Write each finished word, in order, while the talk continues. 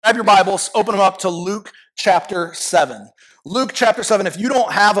Grab your Bibles, open them up to Luke chapter 7. Luke chapter 7, if you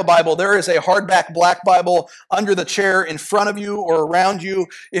don't have a Bible, there is a hardback black Bible under the chair in front of you or around you.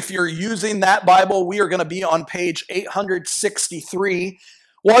 If you're using that Bible, we are going to be on page 863.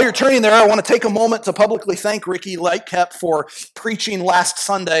 While you're turning there, I want to take a moment to publicly thank Ricky Lightcap for preaching last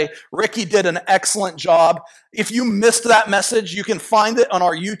Sunday. Ricky did an excellent job. If you missed that message, you can find it on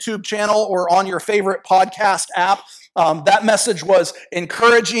our YouTube channel or on your favorite podcast app. That message was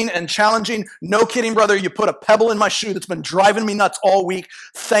encouraging and challenging. No kidding, brother. You put a pebble in my shoe that's been driving me nuts all week.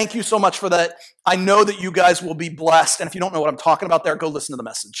 Thank you so much for that. I know that you guys will be blessed. And if you don't know what I'm talking about there, go listen to the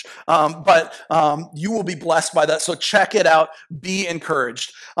message. But you will be blessed by that. So check it out. Be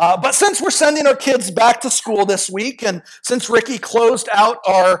encouraged. But since we're sending our kids back to school this week, and since Ricky closed out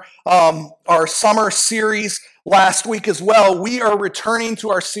our summer series last week as well, we are returning to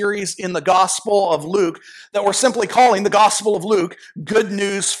our series in the Gospel of Luke that we're simply calling the Gospel of Luke, Good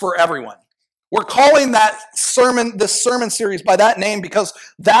News for Everyone. We're calling this sermon series by that name because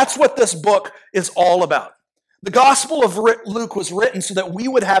that's what this book is all about. The Gospel of Luke was written so that we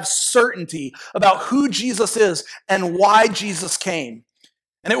would have certainty about who Jesus is and why Jesus came.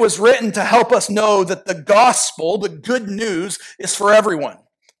 And it was written to help us know that the gospel, the good news, is for everyone.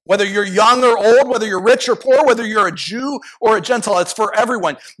 Whether you're young or old, whether you're rich or poor, whether you're a Jew or a Gentile, it's for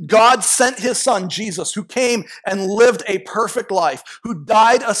everyone. God sent his son, Jesus, who came and lived a perfect life, who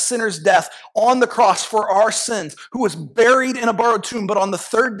died a sinner's death on the cross for our sins, who was buried in a borrowed tomb, but on the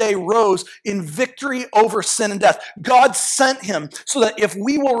third day rose in victory over sin and death. God sent him so that if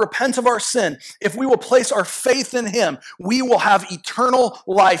we will repent of our sin, if we will place our faith in him, we will have eternal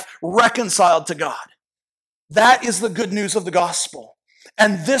life reconciled to God. That is the good news of the gospel.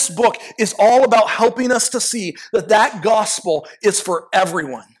 And this book is all about helping us to see that that gospel is for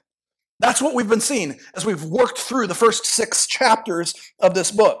everyone. That's what we've been seeing as we've worked through the first 6 chapters of this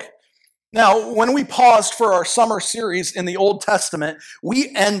book. Now, when we paused for our summer series in the Old Testament,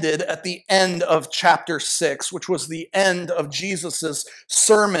 we ended at the end of chapter 6, which was the end of Jesus'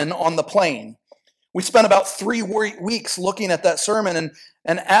 sermon on the plain. We spent about 3 weeks looking at that sermon,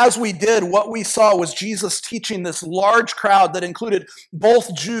 and as we did, what we saw was Jesus teaching this large crowd that included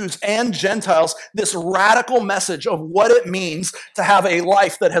both Jews and Gentiles, this radical message of what it means to have a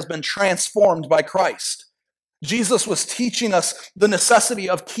life that has been transformed by Christ. Jesus was teaching us the necessity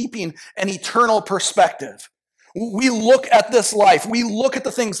of keeping an eternal perspective. We look at this life, we look at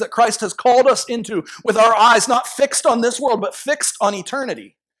the things that Christ has called us into with our eyes not fixed on this world, but fixed on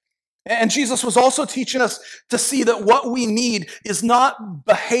eternity. And Jesus was also teaching us to see that what we need is not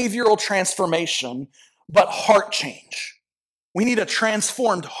behavioral transformation, but heart change. We need a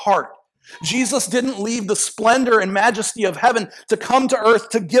transformed heart. Jesus didn't leave the splendor and majesty of heaven to come to earth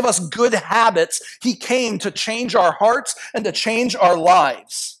to give us good habits. He came to change our hearts and to change our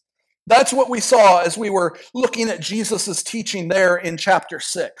lives. That's what we saw as we were looking at Jesus' teaching there in chapter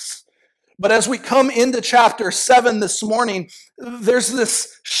 6. But as we come into chapter 7 this morning, there's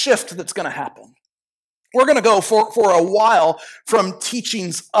this shift that's going to happen. We're going to go for a while from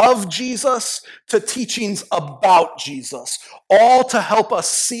teachings of Jesus to teachings about Jesus, all to help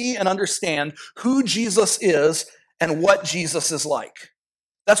us see and understand who Jesus is and what Jesus is like.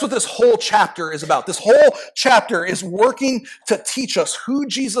 That's what this whole chapter is about. This whole chapter is working to teach us who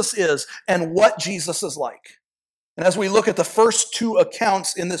Jesus is and what Jesus is like. And as we look at the first 2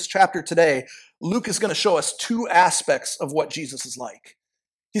 accounts in this chapter today, Luke is going to show us 2 aspects of what Jesus is like.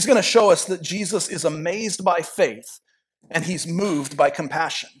 He's going to show us that Jesus is amazed by faith and he's moved by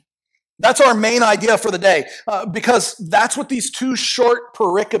compassion. That's our main idea for the day, because that's what these 2 short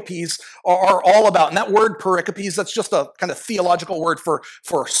pericopes are all about. And that word pericopes, that's just a kind of theological word for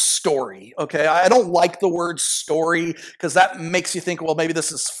story, okay? I don't like the word story because that makes you think, well, maybe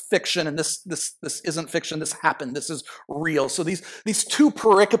this is fiction and this isn't fiction, this happened, this is real. So these 2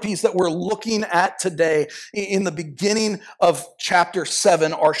 pericopes that we're looking at today in the beginning of chapter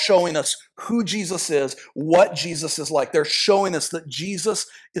 7 are showing us who Jesus is, what Jesus is like. They're showing us that Jesus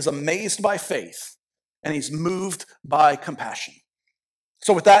is amazed by faith and he's moved by compassion.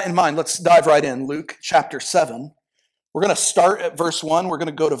 So with that in mind, let's dive right in. Luke chapter 7. We're going to start at verse 1. We're going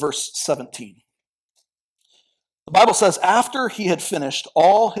to go to verse 17. The Bible says, after he had finished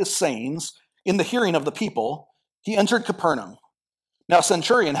all his sayings in the hearing of the people, he entered Capernaum. Now a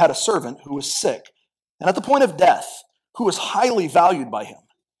centurion had a servant who was sick and at the point of death, who was highly valued by him.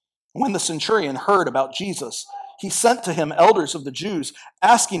 When the centurion heard about Jesus, he sent to him elders of the Jews,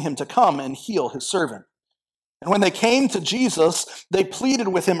 asking him to come and heal his servant. And when they came to Jesus, they pleaded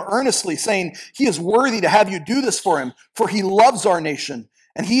with him earnestly, saying, he is worthy to have you do this for him, for he loves our nation,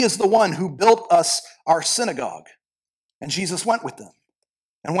 and he is the one who built us our synagogue. And Jesus went with them.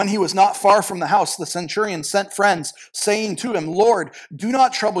 And when he was not far from the house, the centurion sent friends, saying to him, Lord, do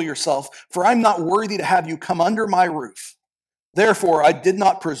not trouble yourself, for I am not worthy to have you come under my roof. Therefore I did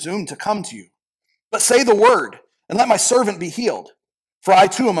not presume to come to you. But say the word, and let my servant be healed. For I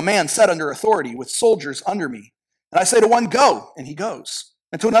too am a man set under authority, with soldiers under me. And I say to one, go, and he goes.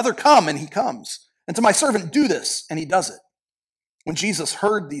 And to another, come, and he comes. And to my servant, do this, and he does it. When Jesus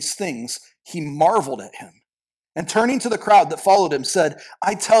heard these things, he marveled at him. And turning to the crowd that followed him, said,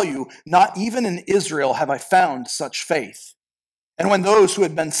 I tell you, not even in Israel have I found such faith. And when those who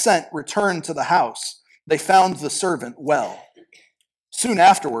had been sent returned to the house, they found the servant well. Soon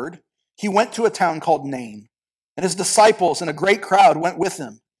afterward, he went to a town called Nain, and his disciples and a great crowd went with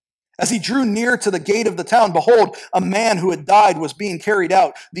him. As he drew near to the gate of the town, behold, a man who had died was being carried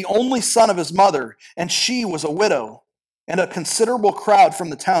out, the only son of his mother, and she was a widow, and a considerable crowd from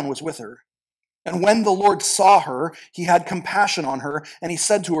the town was with her. And when the Lord saw her, he had compassion on her, and he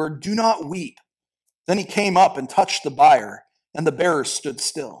said to her, do not weep. Then he came up and touched the bier, and the bearers stood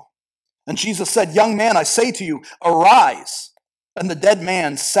still. And Jesus said, young man, I say to you, arise. And the dead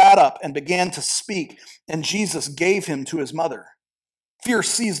man sat up and began to speak, and Jesus gave him to his mother. Fear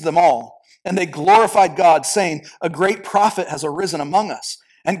seized them all, and they glorified God, saying, a great prophet has arisen among us,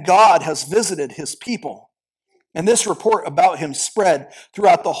 and God has visited his people. And this report about him spread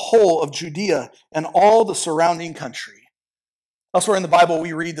throughout the whole of Judea and all the surrounding country. Elsewhere in the Bible,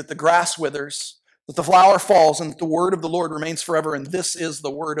 we read that the grass withers, that the flower falls, and that the word of the Lord remains forever. And this is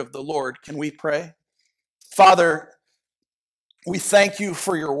the word of the Lord. Can we pray? Father, we thank you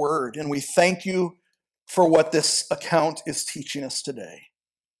for your word, and we thank you for what this account is teaching us today.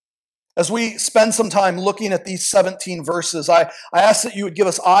 As we spend some time looking at these 17 verses, I ask that you would give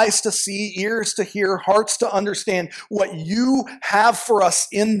us eyes to see, ears to hear, hearts to understand what you have for us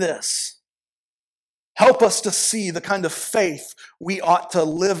in this. Help us to see the kind of faith we ought to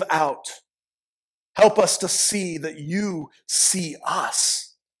live out. Help us to see that you see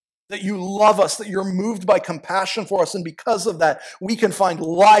us, that you love us, that you're moved by compassion for us, and because of that, we can find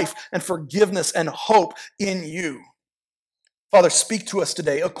life and forgiveness and hope in you. Father, speak to us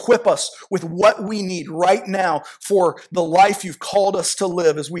today. Equip us with what we need right now for the life you've called us to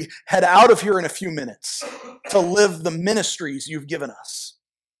live as we head out of here in a few minutes to live the ministries you've given us.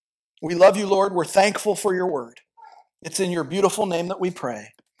 We love you, Lord. We're thankful for your word. It's in your beautiful name that we pray.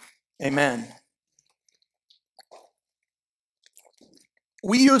 Amen.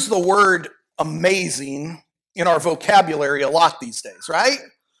 We use the word amazing in our vocabulary a lot these days, right?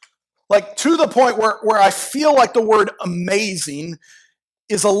 Like to the point where I feel like the word amazing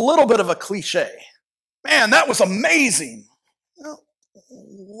is a little bit of a cliche. Man, that was amazing. Well,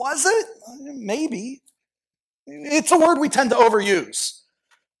 was it? Maybe. It's a word we tend to overuse.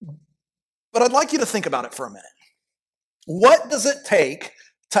 But I'd like you to think about it for a minute. What does it take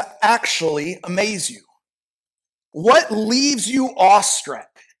to actually amaze you? What leaves you awestruck?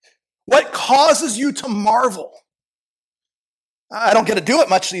 What causes you to marvel? I don't get to do it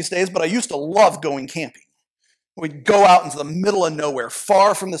much these days, but I used to love going camping. We'd go out into the middle of nowhere,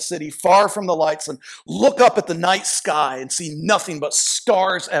 far from the city, far from the lights, and look up at the night sky and see nothing but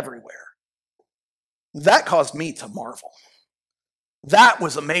stars everywhere. That caused me to marvel. That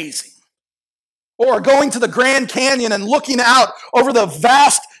was amazing. Or going to the Grand Canyon and looking out over the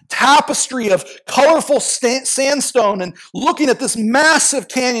vast tapestry of colorful sandstone and looking at this massive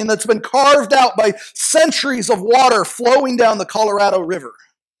canyon that's been carved out by centuries of water flowing down the Colorado River.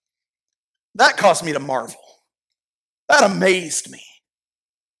 That caused me to marvel. That amazed me.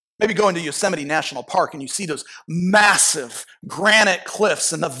 Maybe going to Yosemite National Park and you see those massive granite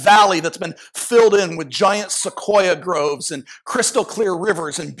cliffs and the valley that's been filled in with giant sequoia groves and crystal clear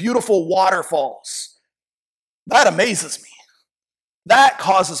rivers and beautiful waterfalls. That amazes me. That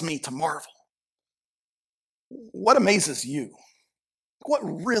causes me to marvel. What amazes you? What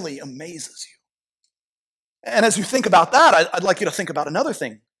really amazes you? And as you think about that, I'd like you to think about another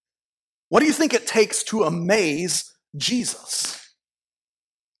thing. What do you think it takes to amaze Jesus?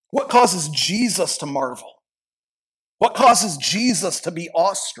 What causes Jesus to marvel? What causes Jesus to be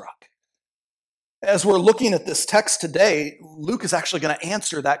awestruck? As we're looking at this text today, Luke is actually going to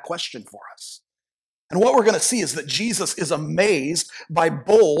answer that question for us. And what we're going to see is that Jesus is amazed by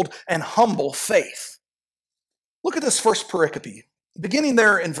bold and humble faith. Look at this first pericope, beginning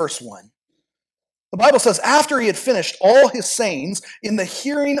there in verse 1. The Bible says, after he had finished all his sayings in the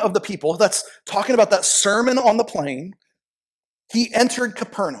hearing of the people, that's talking about that sermon on the plain, he entered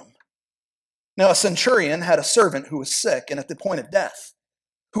Capernaum. Now, a centurion had a servant who was sick and at the point of death,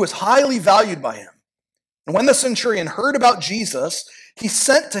 who was highly valued by him. And when the centurion heard about Jesus, he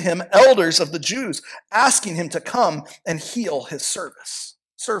sent to him elders of the Jews, asking him to come and heal his servant.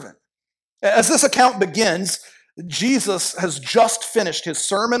 servant. As this account begins, Jesus has just finished his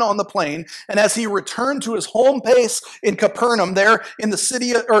sermon on the plain, and as he returned to his home base in Capernaum, there in the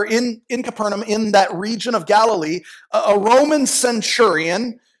city, or in Capernaum, in that region of Galilee, a Roman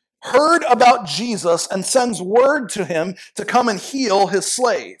centurion heard about Jesus and sends word to him to come and heal his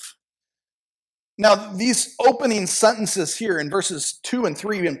slave. Now, these opening sentences here in verses 2 and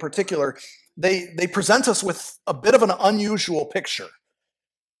 3 in particular, they present us with a bit of an unusual picture.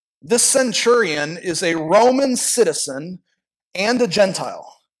 This centurion is a Roman citizen and a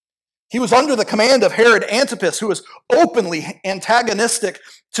Gentile. He was under the command of Herod Antipas, who was openly antagonistic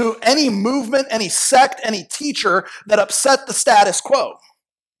to any movement, any sect, any teacher that upset the status quo.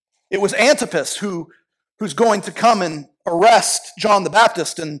 It was Antipas who's going to come and arrest John the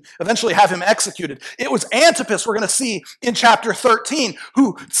Baptist and eventually have him executed. It was Antipas we're going to see in chapter 13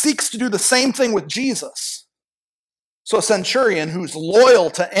 who seeks to do the same thing with Jesus. So a centurion who's loyal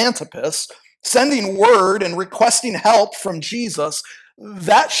to Antipas, sending word and requesting help from Jesus,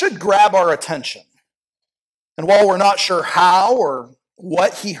 that should grab our attention. And while we're not sure how or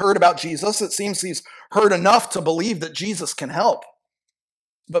what he heard about Jesus, it seems he's heard enough to believe that Jesus can help.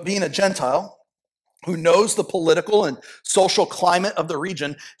 But being a Gentile who knows the political and social climate of the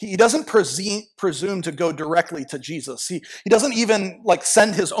region, he doesn't presume to go directly to Jesus. He doesn't even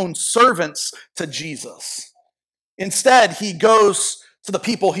send his own servants to Jesus. Instead, he goes to the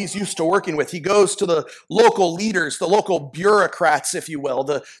people he's used to working with. He goes to the local leaders, the local bureaucrats, if you will,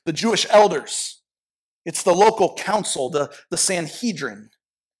 the Jewish elders. It's the local council, the Sanhedrin.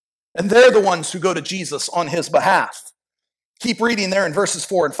 And they're the ones who go to Jesus on his behalf. Keep reading there in verses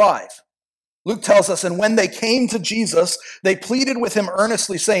 4 and 5. Luke tells us, and when they came to Jesus, they pleaded with him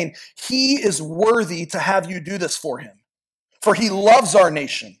earnestly, saying, "He is worthy to have you do this for him, for he loves our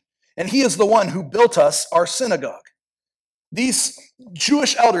nation, and he is the one who built us our synagogue." These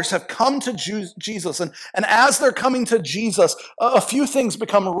Jewish elders have come to Jesus, and as they're coming to Jesus, a few things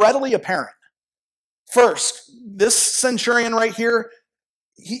become readily apparent. First, this centurion right here,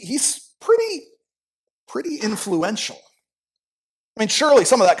 he's pretty influential. I mean, surely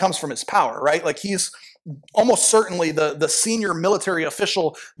some of that comes from his power, right? He's almost certainly the senior military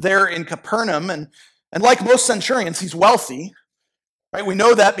official there in Capernaum, and like most centurions, he's wealthy. Right? We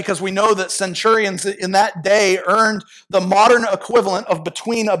know that because we know that centurions in that day earned the modern equivalent of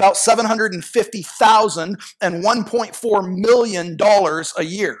between about $750,000 and $1.4 million a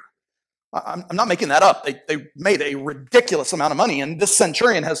year. I'm not making that up. They made a ridiculous amount of money, and this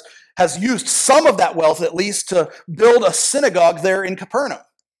centurion has used some of that wealth at least to build a synagogue there in Capernaum.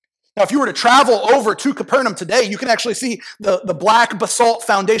 Now, if you were to travel over to Capernaum today, you can actually see the black basalt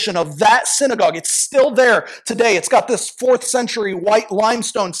foundation of that synagogue. It's still there today. It's got this 4th century white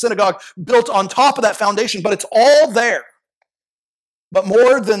limestone synagogue built on top of that foundation, but it's all there. But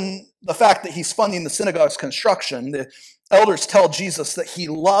more than the fact that he's funding the synagogue's construction, the elders tell Jesus that he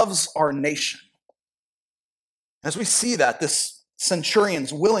loves our nation. As we see that, this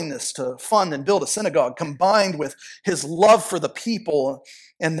centurion's willingness to fund and build a synagogue combined with his love for the people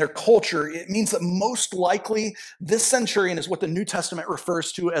and their culture, it means that most likely this centurion is what the New Testament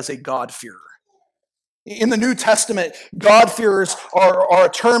refers to as a God-fearer. In the New Testament, God-fearers are a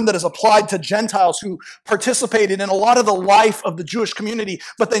term that is applied to Gentiles who participated in a lot of the life of the Jewish community,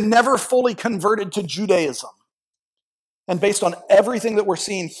 but they never fully converted to Judaism. And based on everything that we're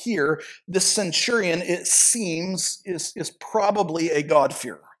seeing here, this centurion, it seems, is probably a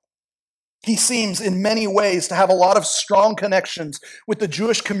God-fearer. He seems in many ways to have a lot of strong connections with the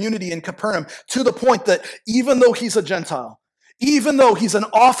Jewish community in Capernaum, to the point that even though he's a Gentile, even though he's an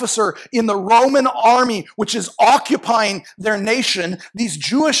officer in the Roman army, which is occupying their nation, these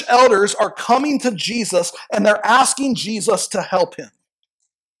Jewish elders are coming to Jesus and they're asking Jesus to help him.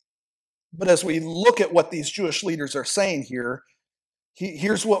 But as we look at what these Jewish leaders are saying here,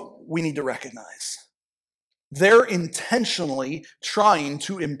 here's what we need to recognize. They're intentionally trying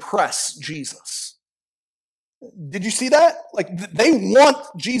to impress Jesus. Did you see that? They want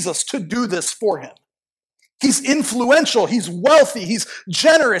Jesus to do this for him. He's influential, he's wealthy, he's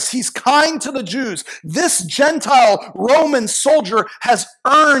generous, he's kind to the Jews. This Gentile Roman soldier has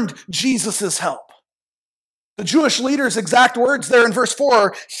earned Jesus' help. The Jewish leader's exact words there in verse 4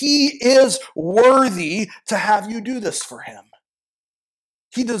 are, "He is worthy to have you do this for him."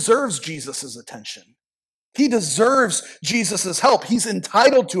 He deserves Jesus' attention. He deserves Jesus' help. He's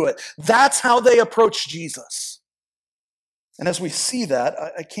entitled to it. That's how they approach Jesus. And as we see that,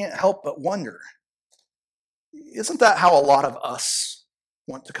 I can't help but wonder, isn't that how a lot of us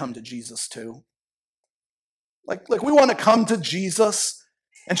want to come to Jesus too? Like we want to come to Jesus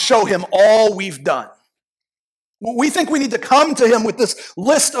and show him all we've done. We think we need to come to him with this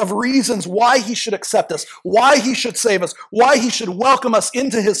list of reasons why he should accept us, why he should save us, why he should welcome us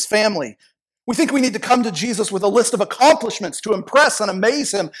into his family. We think we need to come to Jesus with a list of accomplishments to impress and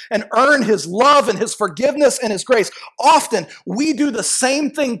amaze him and earn his love and his forgiveness and his grace. Often, we do the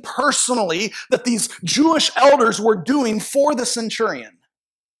same thing personally that these Jewish elders were doing for the centurion.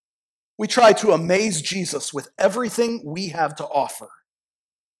 We try to amaze Jesus with everything we have to offer.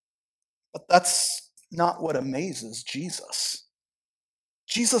 But that's not what amazes Jesus.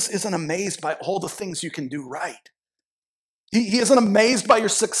 Jesus isn't amazed by all the things you can do right. He isn't amazed by your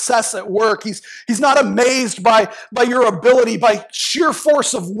success at work. He's not amazed by your ability, by sheer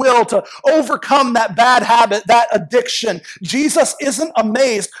force of will to overcome that bad habit, that addiction. Jesus isn't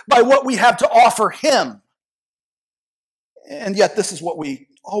amazed by what we have to offer him. And yet this is what we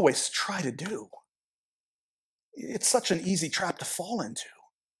always try to do. It's such an easy trap to fall into.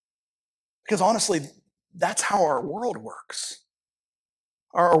 Because honestly, that's how our world works.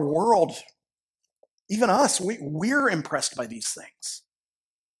 Our world, even us, we're impressed by these things.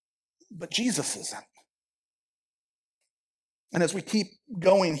 But Jesus isn't. And as we keep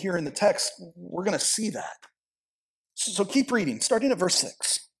going here in the text, we're going to see that. So keep reading, starting at verse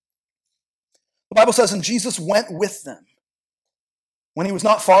 6. The Bible says, "And Jesus went with them. When he was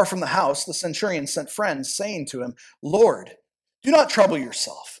not far from the house, the centurion sent friends, saying to him, 'Lord, do not trouble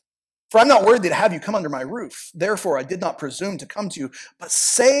yourself, for I'm not worthy to have you come under my roof. Therefore I did not presume to come to you, but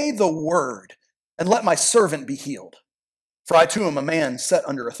say the word, and let my servant be healed. For I too am a man set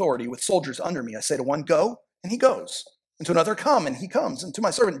under authority, with soldiers under me. I say to one, go, and he goes, and to another, come, and he comes, and to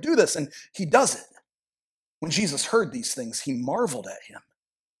my servant, do this, and he does it.' When Jesus heard these things, he marveled at him.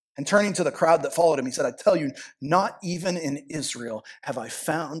 And turning to the crowd that followed him, he said, 'I tell you, not even in Israel have I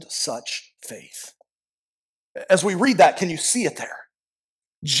found such faith.'" As we read that, can you see it there?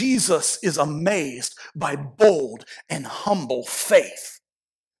 Jesus is amazed by bold and humble faith.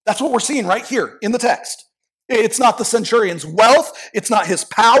 That's what we're seeing right here in the text. It's not the centurion's wealth. It's not his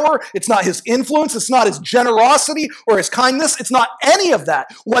power. It's not his influence. It's not his generosity or his kindness. It's not any of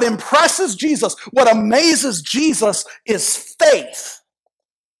that. What impresses Jesus, what amazes Jesus is faith.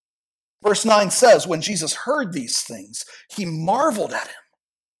 Verse 9 says, when Jesus heard these things, he marveled at him.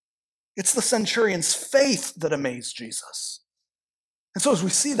 It's the centurion's faith that amazed Jesus. And so as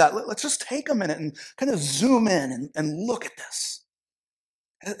we see that, let's just take a minute and kind of zoom in and look at this.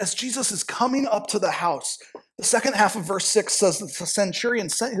 As Jesus is coming up to the house, the second half of verse 6 says that the centurion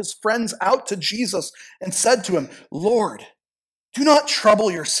sent his friends out to Jesus and said to him, "Lord, do not trouble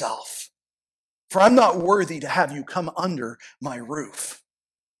yourself, for I'm not worthy to have you come under my roof."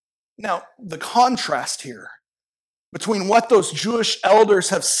 Now, the contrast here between what those Jewish elders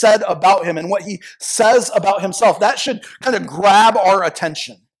have said about him and what he says about himself, that should kind of grab our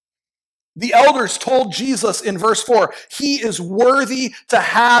attention. The elders told Jesus in verse 4, he is worthy to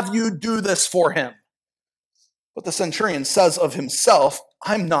have you do this for him. But the centurion says of himself,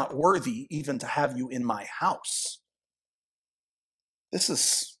 I'm not worthy even to have you in my house. This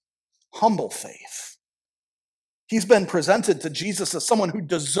is humble faith. He's been presented to Jesus as someone who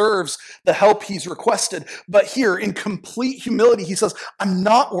deserves the help he's requested. But here, in complete humility, he says, I'm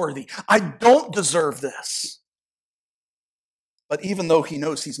not worthy. I don't deserve this. But even though he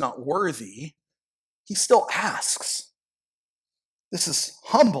knows he's not worthy, he still asks. This is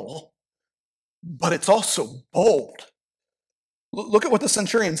humble, but it's also bold. Look at what the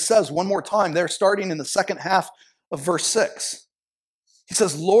centurion says one more time there, starting in the second half of verse 6. He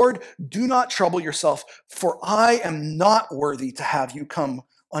says, "Lord, do not trouble yourself, for I am not worthy to have you come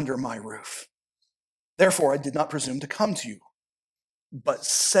under my roof. Therefore, I did not presume to come to you. But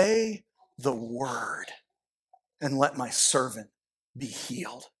say the word, and let my servant be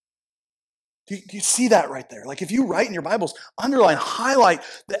healed." Do you see that right there? Like if you write in your Bibles, underline, highlight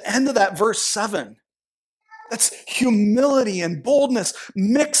the end of that verse 7. That's humility and boldness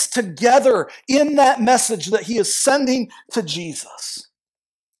mixed together in that message that he is sending to Jesus.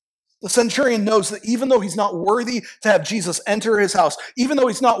 The centurion knows that even though he's not worthy to have Jesus enter his house, even though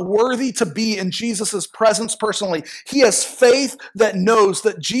he's not worthy to be in Jesus' presence personally, he has faith that knows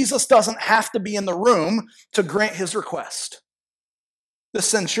that Jesus doesn't have to be in the room to grant his request. The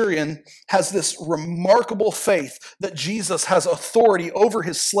centurion has this remarkable faith that Jesus has authority over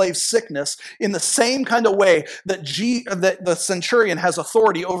his slave's sickness in the same kind of way that the centurion has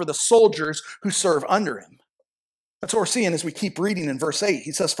authority over the soldiers who serve under him. That's what we're seeing as we keep reading in verse 8.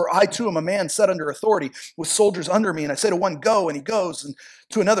 He says, "For I too am a man set under authority with soldiers under me. And I say to one, go, and he goes, and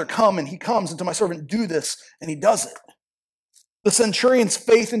to another, come, and he comes, and to my servant, do this, and he does it." The centurion's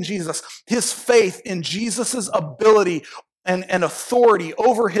faith in Jesus, his faith in Jesus' ability and authority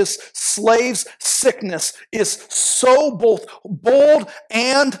over his slave's sickness is so both bold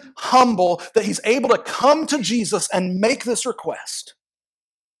and humble that he's able to come to Jesus and make this request.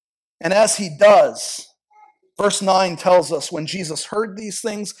 And as he does, verse 9 tells us when Jesus heard these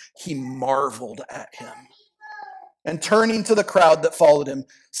things, he marveled at him. And turning to the crowd that followed him,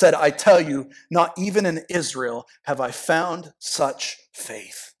 said, I tell you, not even in Israel have I found such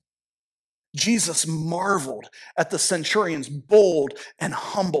faith. Jesus marveled at the centurion's bold and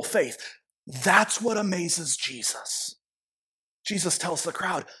humble faith. That's what amazes Jesus. Jesus tells the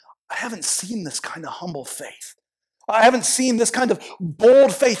crowd, I haven't seen this kind of humble faith. I haven't seen this kind of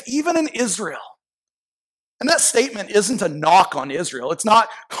bold faith, even in Israel. And that statement isn't a knock on Israel. It's not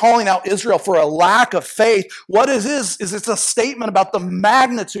calling out Israel for a lack of faith. What it is it's a statement about the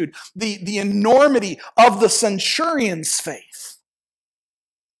magnitude, the enormity of the centurion's faith.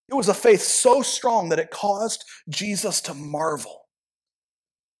 It was a faith so strong that it caused Jesus to marvel.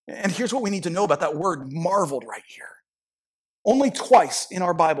 And here's what we need to know about that word marveled right here. Only twice in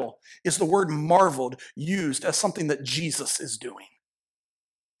our Bible is the word marveled used as something that Jesus is doing.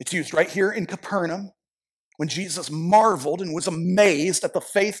 It's used right here in Capernaum when Jesus marveled and was amazed at the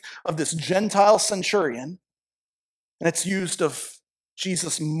faith of this Gentile centurion. And it's used of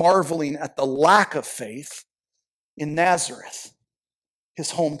Jesus marveling at the lack of faith in Nazareth,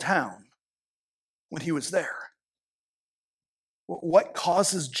 his hometown, when he was there. What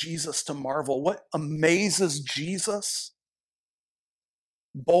causes Jesus to marvel? What amazes Jesus?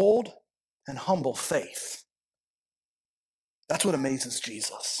 Bold and humble faith. That's what amazes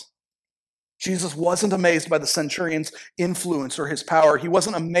Jesus. Jesus wasn't amazed by the centurion's influence or his power. He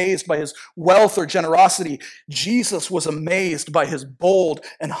wasn't amazed by his wealth or generosity. Jesus was amazed by his bold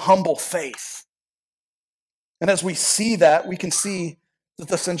and humble faith. And as we see that, we can see that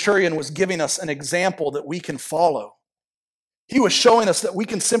the centurion was giving us an example that we can follow. He was showing us that we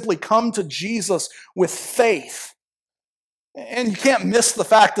can simply come to Jesus with faith. And you can't miss the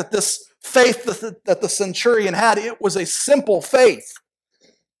fact that this faith that the centurion had, it was a simple faith.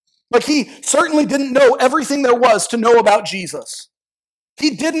 Like he certainly didn't know everything there was to know about Jesus. He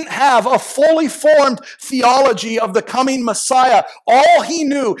didn't have a fully formed theology of the coming Messiah. All he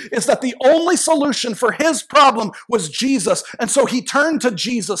knew is that the only solution for his problem was Jesus. And so he turned to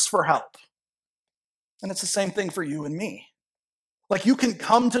Jesus for help. And it's the same thing for you and me. Like you can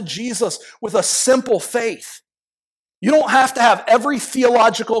come to Jesus with a simple faith. You don't have to have every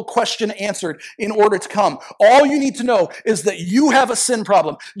theological question answered in order to come. All you need to know is that you have a sin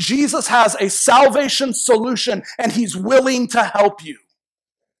problem. Jesus has a salvation solution, and he's willing to help you.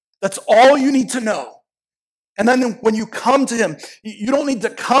 That's all you need to know. And then when you come to him, you don't need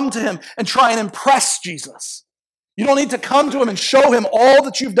to come to him and try and impress Jesus. You don't need to come to him and show him all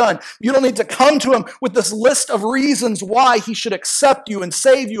that you've done. You don't need to come to him with this list of reasons why he should accept you and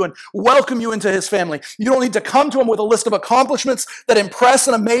save you and welcome you into his family. You don't need to come to him with a list of accomplishments that impress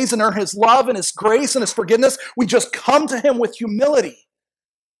and amaze and earn his love and his grace and his forgiveness. We just come to him with humility.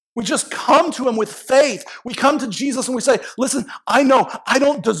 We just come to him with faith. We come to Jesus and we say, listen, I know I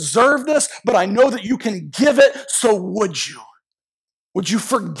don't deserve this, but I know that you can give it, so would you? Would you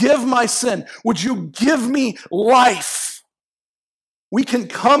forgive my sin? Would you give me life? We can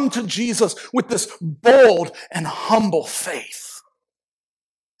come to Jesus with this bold and humble faith.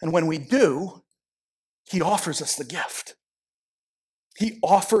 And when we do, he offers us the gift. He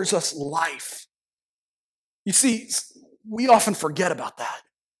offers us life. You see, we often forget about that.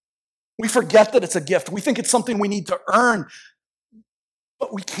 We forget that it's a gift. We think it's something we need to earn,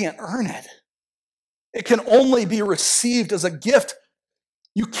 but we can't earn it. It can only be received as a gift.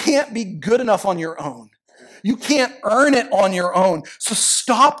 You can't be good enough on your own. You can't earn it on your own. So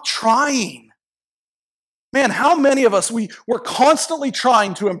stop trying. Man, how many of us, we're constantly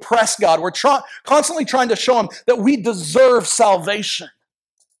trying to impress God. We're constantly trying to show him that we deserve salvation.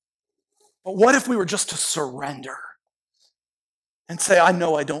 But what if we were just to surrender and say, I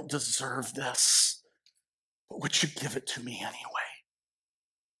know I don't deserve this, but would you give it to me anyway?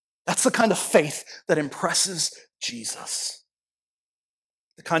 That's the kind of faith that impresses Jesus.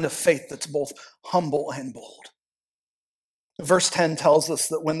 The kind of faith that's both humble and bold. Verse 10 tells us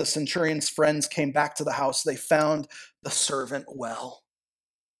that when the centurion's friends came back to the house, they found the servant well.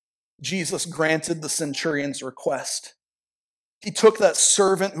 Jesus granted the centurion's request. He took that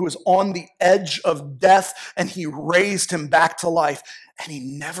servant who was on the edge of death and he raised him back to life, and he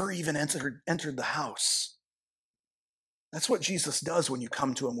never even entered the house. That's what Jesus does when you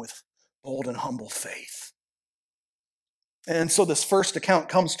come to him with bold and humble faith. And so this first account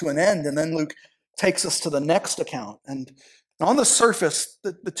comes to an end, and then Luke takes us to the next account. And on the surface,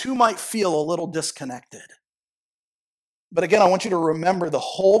 the two might feel a little disconnected. But again, I want you to remember the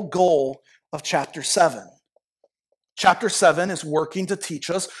whole goal of chapter 7. Chapter 7 is working to teach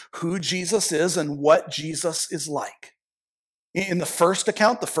us who Jesus is and what Jesus is like. In the first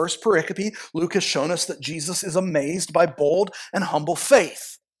account, the first pericope, Luke has shown us that Jesus is amazed by bold and humble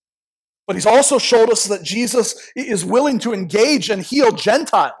faith. But he's also showed us that Jesus is willing to engage and heal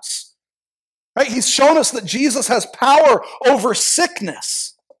Gentiles. Right? He's shown us that Jesus has power over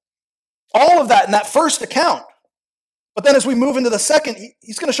sickness. All of that in that first account. But then as we move into the second,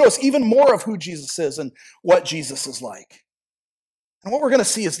 he's going to show us even more of who Jesus is and what Jesus is like. And what we're going to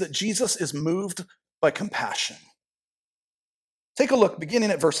see is that Jesus is moved by compassion. Take a look,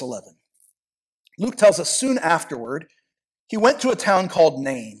 beginning at verse 11. Luke tells us soon afterward, he went to a town called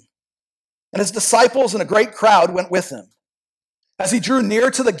Nain, and his disciples and a great crowd went with him. As he drew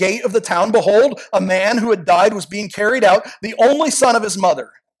near to the gate of the town, behold, a man who had died was being carried out, the only son of his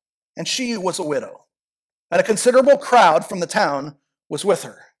mother, and she was a widow. And a considerable crowd from the town was with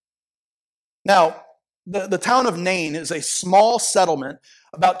her. Now, the town of Nain is a small settlement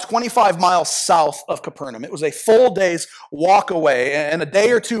about 25 miles south of Capernaum. It was a full day's walk away, and a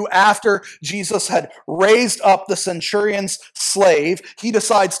day or two after Jesus had raised up the centurion's slave, he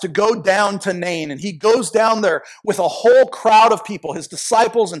decides to go down to Nain, and he goes down there with a whole crowd of people, his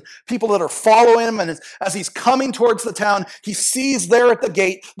disciples and people that are following him, and as he's coming towards the town, he sees there at the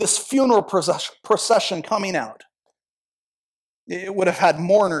gate this funeral procession coming out. It would have had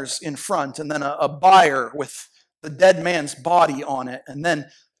mourners in front, and then a bier with the dead man's body on it, and then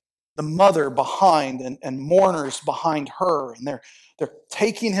the mother behind, and mourners behind her, and they're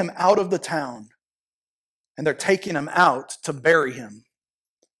taking him out of the town, and they're taking him out to bury him.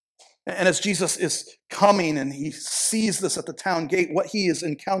 And as Jesus is coming and he sees this at the town gate, what he is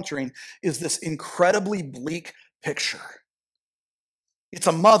encountering is this incredibly bleak picture. It's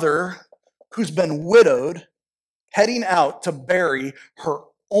a mother who's been widowed, heading out to bury her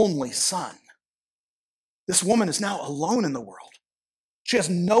only son. This woman is now alone in the world. She has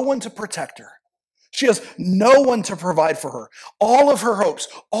no one to protect her. She has no one to provide for her. All of her hopes,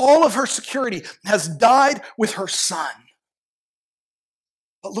 all of her security has died with her son.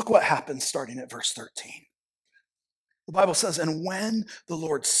 But look what happens starting at verse 13. The Bible says, and when the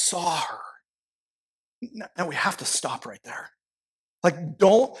Lord saw her, now we have to stop right there. Like,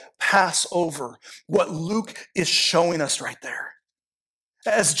 don't pass over what Luke is showing us right there.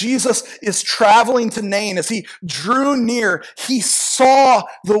 As Jesus is traveling to Nain, as he drew near, he saw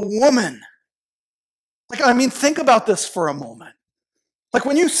the woman. Like, I mean, think about this for a moment. Like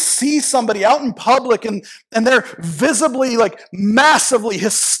when you see somebody out in public and they're visibly, like massively,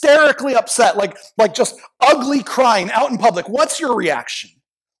 hysterically upset, like just ugly crying out in public, what's your reaction?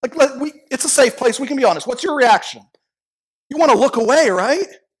 Like, it's a safe place, we can be honest. What's your reaction? You want to look away, right?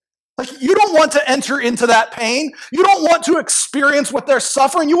 Like, you don't want to enter into that pain. You don't want to experience what they're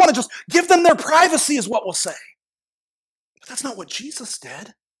suffering. You want to just give them their privacy is what we'll say. But that's not what Jesus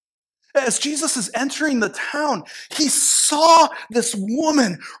did. As Jesus is entering the town, he saw this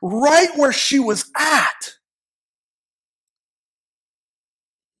woman right where she was at.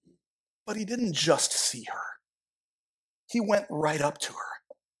 But he didn't just see her. He went right up to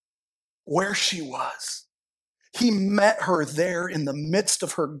her, where she was. He met her there in the midst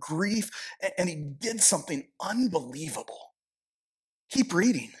of her grief, and he did something unbelievable. Keep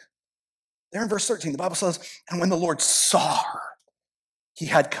reading. There in verse 13, the Bible says, and when the Lord saw her, he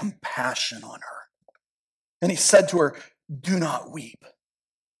had compassion on her. And he said to her, do not weep.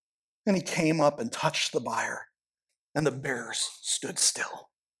 And he came up and touched the bier, and the bearers stood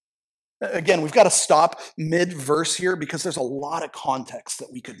still. Again, we've got to stop mid-verse here because there's a lot of context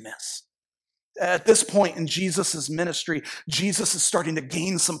that we could miss. At this point in Jesus' ministry, Jesus is starting to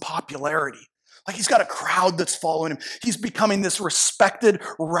gain some popularity. Like, he's got a crowd that's following him. He's becoming this respected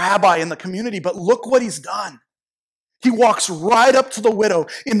rabbi in the community. But look what he's done. He walks right up to the widow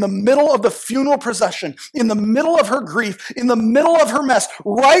in the middle of the funeral procession, in the middle of her grief, in the middle of her mess,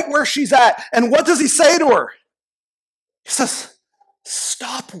 right where she's at. And what does he say to her? He says,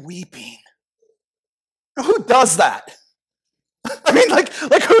 stop weeping. Now, who does that? I mean, like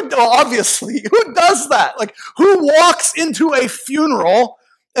who, well, obviously, who does that? Like, who walks into a funeral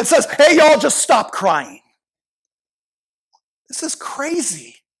and says, hey, y'all, just stop crying? This is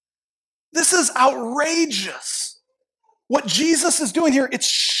crazy. This is outrageous. What Jesus is doing here, it's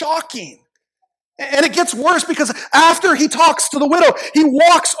shocking. And it gets worse because after he talks to the widow, he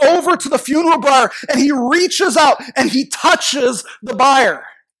walks over to the funeral bier and he reaches out and he touches the bier.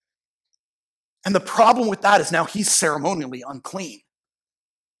 And the problem with that is now he's ceremonially unclean.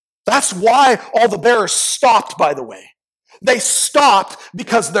 That's why all the bearers stopped, by the way. They stopped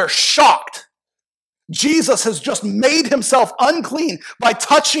because they're shocked. Jesus has just made himself unclean by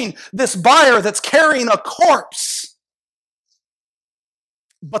touching this buyer that's carrying a corpse.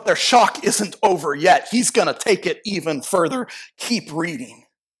 But their shock isn't over yet. He's going to take it even further. Keep reading.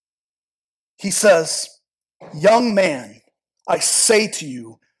 He says, "Young man, I say to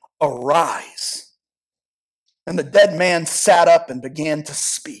you, arise." And the dead man sat up and began to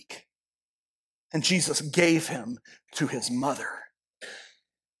speak. And Jesus gave him to his mother.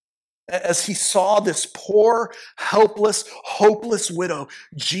 As he saw this poor, helpless, hopeless widow,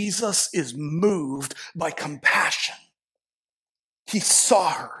 Jesus is moved by compassion. He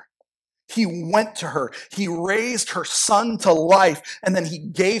saw her. He went to her. He raised her son to life, and then he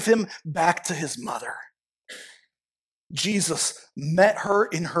gave him back to his mother. Jesus met her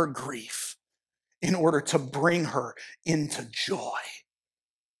in her grief in order to bring her into joy.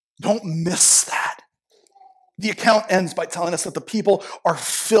 Don't miss that. The account ends by telling us that the people are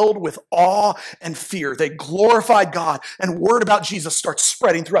filled with awe and fear. They glorified God, and word about Jesus starts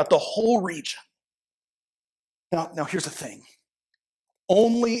spreading throughout the whole region. Now here's the thing.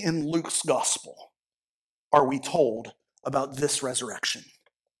 Only in Luke's gospel are we told about this resurrection.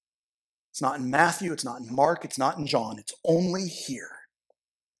 It's not in Matthew, it's not in Mark, it's not in John. It's only here.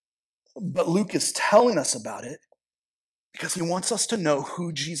 But Luke is telling us about it because he wants us to know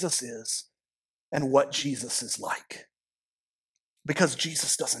who Jesus is and what Jesus is like. Because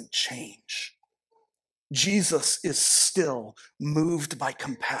Jesus doesn't change. Jesus is still moved by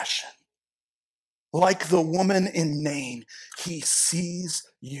compassion. Like the woman in Nain, he sees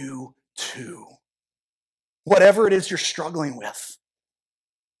you too. Whatever it is you're struggling with,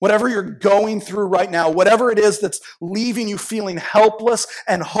 whatever you're going through right now, whatever it is that's leaving you feeling helpless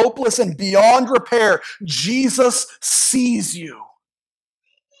and hopeless and beyond repair, Jesus sees you.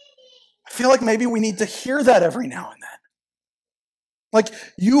 I feel like maybe we need to hear that every now and then. Like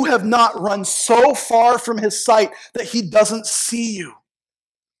you have not run so far from his sight that he doesn't see you.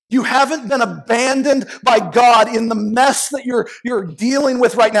 You haven't been abandoned by God in the mess that you're dealing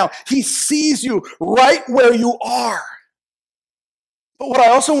with right now. He sees you right where you are. But what I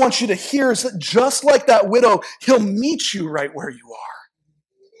also want you to hear is that just like that widow, he'll meet you right where you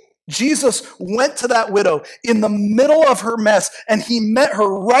are. Jesus went to that widow in the middle of her mess, and he met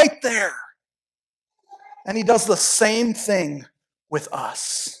her right there. And he does the same thing with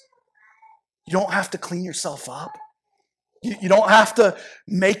us. You don't have to clean yourself up. You don't have to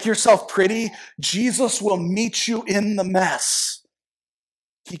make yourself pretty. Jesus will meet you in the mess.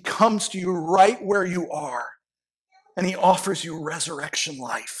 He comes to you right where you are, and he offers you resurrection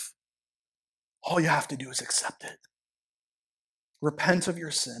life. All you have to do is accept it. Repent of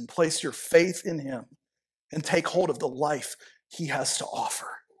your sin, place your faith in him, and take hold of the life he has to offer.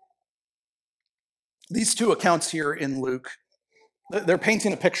 These two accounts here in Luke, they're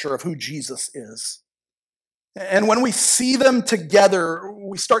painting a picture of who Jesus is. And when we see them together,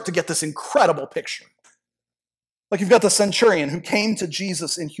 we start to get this incredible picture. Like you've got the centurion who came to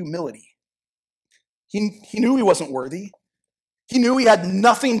Jesus in humility. He knew he wasn't worthy. He knew he had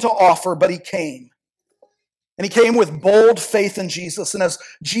nothing to offer, but he came. And he came with bold faith in Jesus. And as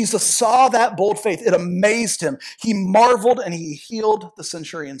Jesus saw that bold faith, it amazed him. He marveled and he healed the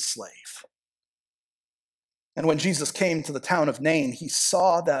centurion's slave. And when Jesus came to the town of Nain, he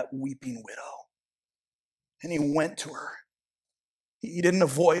saw that weeping widow. And he went to her. He didn't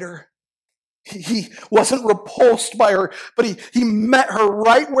avoid her. He wasn't repulsed by her, but he met her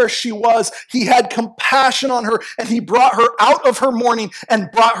right where she was. He had compassion on her, and he brought her out of her mourning and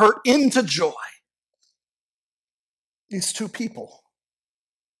brought her into joy. These two people.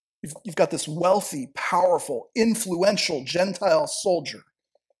 You've got this wealthy, powerful, influential Gentile soldier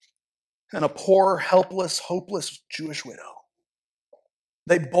and a poor, helpless, hopeless Jewish widow.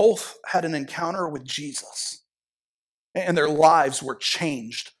 They both had an encounter with Jesus, and their lives were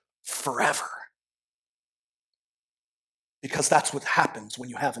changed forever. Because that's what happens when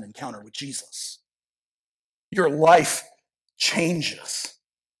you have an encounter with Jesus. Your life changes.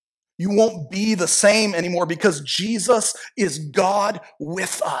 You won't be the same anymore because Jesus is God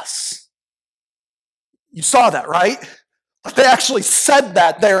with us. You saw that, right? They actually said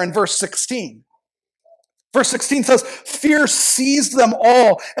that there in verse 16. Verse 16 says, fear seized them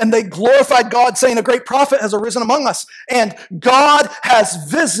all, and they glorified God, saying, a great prophet has arisen among us, and God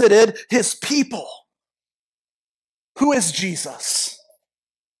has visited his people. Who is Jesus?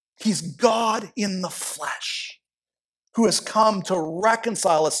 He's God in the flesh, who has come to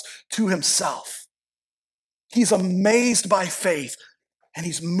reconcile us to himself. He's amazed by faith, and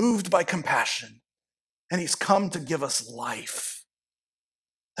he's moved by compassion, and he's come to give us life.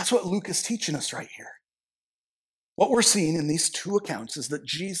 That's what Luke is teaching us right here. What we're seeing in these two accounts is that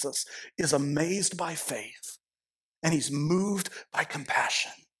Jesus is amazed by faith and he's moved by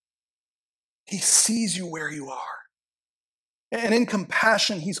compassion. He sees you where you are. And in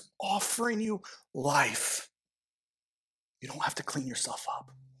compassion, he's offering you life. You don't have to clean yourself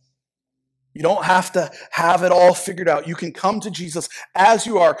up. You don't have to have it all figured out. You can come to Jesus as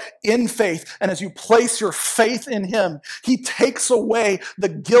you are in faith. And as you place your faith in him, he takes away the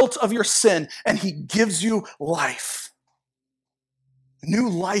guilt of your sin and he gives you life. New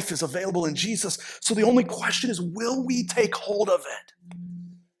life is available in Jesus. So the only question is, will we take hold of it?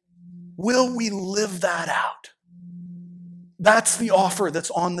 Will we live that out? That's the offer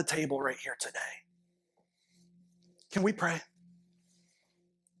that's on the table right here today. Can we pray?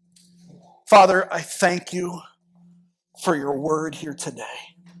 Father, I thank you for your word here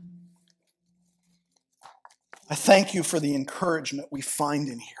today. I thank you for the encouragement we find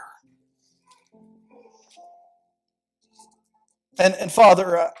in here. And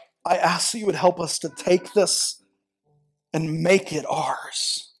Father, I ask that you would help us to take this and make it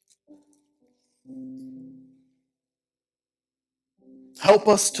ours. Help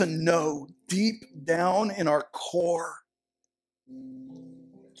us to know deep down in our core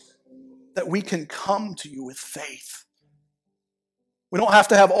that we can come to you with faith. We don't have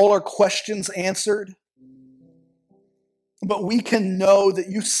to have all our questions answered, but we can know that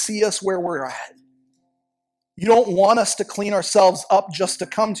you see us where we're at. You don't want us to clean ourselves up just to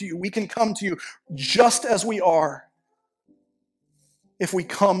come to you. We can come to you just as we are if we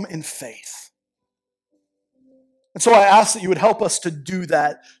come in faith. And so I ask that you would help us to do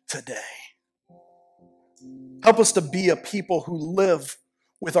that today. Help us to be a people who live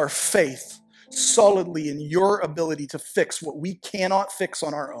with our faith solidly in your ability to fix what we cannot fix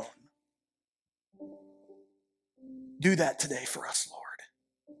on our own. Do that today for us, Lord.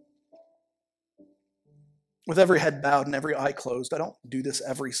 With every head bowed and every eye closed, I don't do this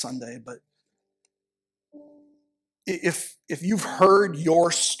every Sunday, but if you've heard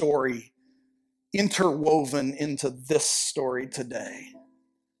your story interwoven into this story today,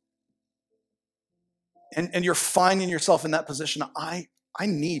 and you're finding yourself in that position, I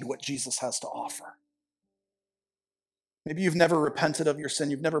need what Jesus has to offer. Maybe you've never repented of your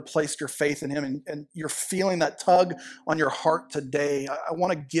sin. You've never placed your faith in him, and you're feeling that tug on your heart today. I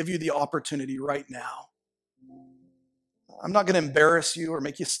want to give you the opportunity right now. I'm not going to embarrass you or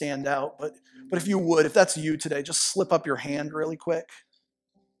make you stand out, but if you would, if that's you today, just slip up your hand really quick.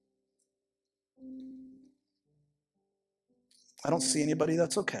 I don't see anybody.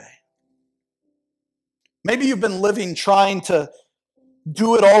 That's okay. Maybe you've been living trying to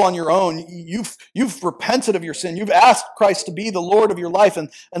do it all on your own. You've repented of your sin. You've asked Christ to be the Lord of your life and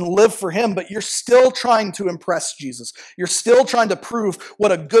live for him, but you're still trying to impress Jesus. You're still trying to prove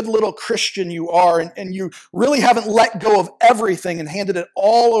what a good little Christian you are, and you really haven't let go of everything and handed it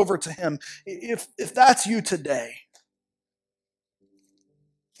all over to him. If that's you today,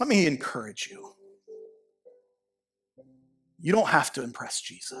 let me encourage you. You don't have to impress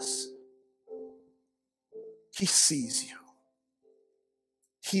Jesus. He sees you.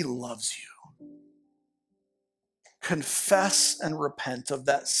 He loves you. Confess and repent of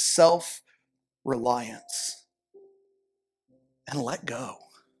that self-reliance and let go.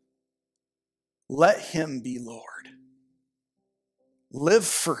 Let him be Lord. Live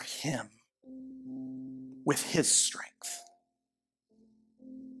for him with his strength.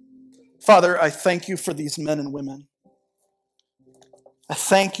 Father, I thank you for these men and women. I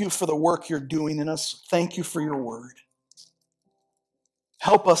thank you for the work you're doing in us. Thank you for your word.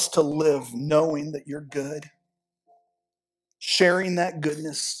 Help us to live knowing that you're good, sharing that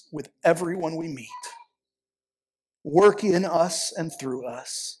goodness with everyone we meet. Work in us and through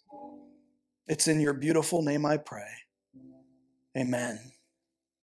us. It's in your beautiful name I pray. Amen.